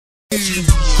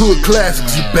Hood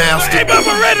classics, you bastard. Everybody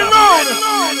from Red and Road.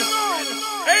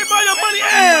 Everybody on Money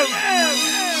Ave.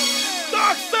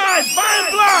 Dark Side, Vine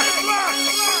Block.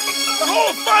 The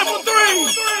whole 503.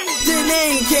 The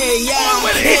name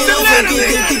K.I.D.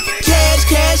 Cash,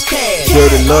 cash, cash.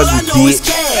 Dirty laundry, bitch.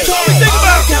 Think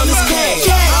about it.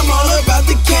 I'm all about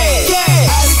the cash.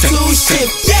 Attitude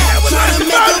shift, tryna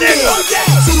make a meal.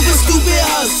 Super stupid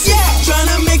hustle,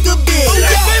 tryna make a bill.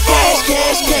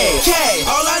 Cash, cash, cash.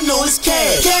 All I know is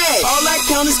cash. All I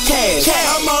count is cash.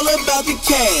 I'm all about the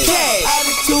cash.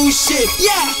 Attitude shift,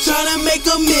 tryna make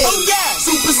a meal.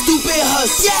 Super stupid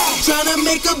hustle, tryna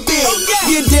make a bill.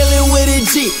 You're dealing with a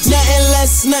G, nothing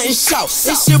less, nothing short.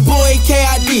 It's your boy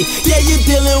K.I.D. Yeah, you're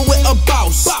dealing with a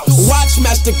boss. Watch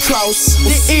match the cross,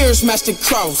 the ears match the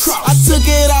cross. I took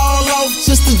it all off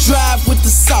just to drive with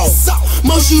the salt.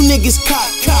 Most you niggas cock,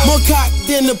 more cock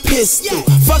than a pistol.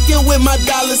 Fucking with my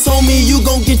dollars, homie, you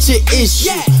gon' get your issue.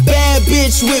 Bad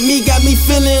bitch with me, got me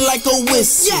feeling like a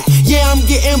whistle. Yeah, I'm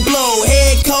getting blown,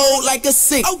 head cold like a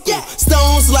sick.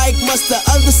 Stones like mustard,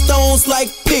 other stones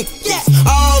like pickles.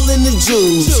 All in the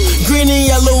juice, green and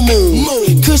yellow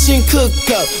moon. Cushion cook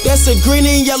up, that's a green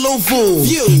and yellow voo.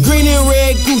 Green and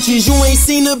red Gucci's, you ain't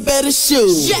seen a better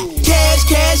shoe. Cash,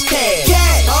 cash, cash.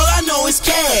 All I know is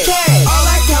cash. All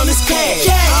I count is cash.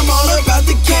 I'm all about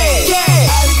the cash.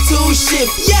 Attitude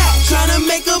shift, tryna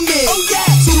make a meal.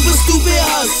 Super stupid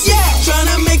hustle,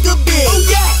 tryna make a bill.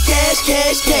 Cash,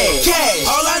 cash, cash.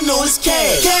 All I know is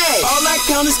cash. All I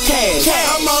count is cash.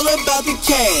 I'm all about the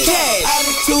cash.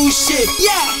 Attitude shift,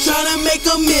 tryna make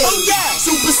a meal.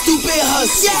 Super stupid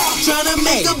hustle, tryna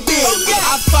make a bill.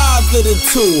 I fathered the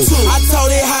two, I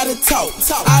taught it how to talk.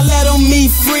 I let them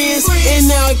meet friends, and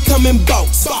now it come in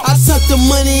bulks. I tuck the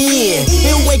money in,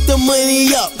 and wake the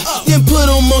money up. Then put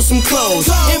them on some clothes,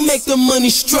 and make the money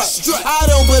strut. I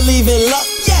don't believe in luck,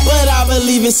 but I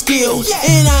believe in skill.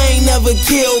 And I ain't never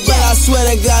killed, but I swear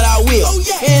to God I will.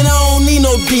 And I don't need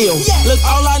no deal, look,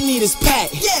 all I need is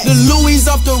pack. The Louis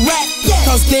off the rack,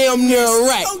 cause damn near a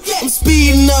rack. I'm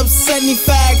speeding up 75,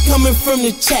 coming from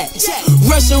the chat.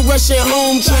 Rushing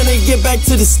home, trying to get back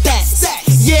to the stacks.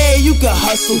 Yeah, you can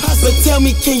hustle, but tell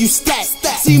me, can you stack?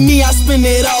 See me, I spend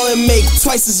it all and make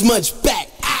twice as much back.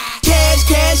 Cash,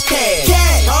 cash, cash.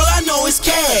 All I know is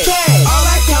cash. All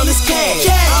I count is cash.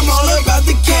 I'm all about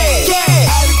the cash.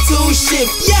 Attitude shift,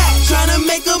 tryna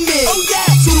make a meal.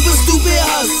 Super stupid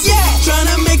hustle,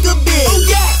 tryna make a bill.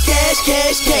 Cash,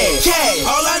 cash, cash.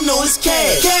 All I know is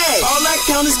cash. All I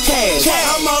count is cash.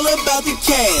 I'm all about the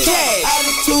cash.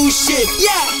 Attitude shift,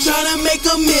 tryna make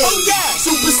a meal.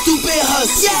 Super stupid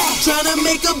hustle, tryna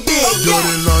make a bill.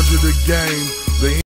 Dirty laundry, the game.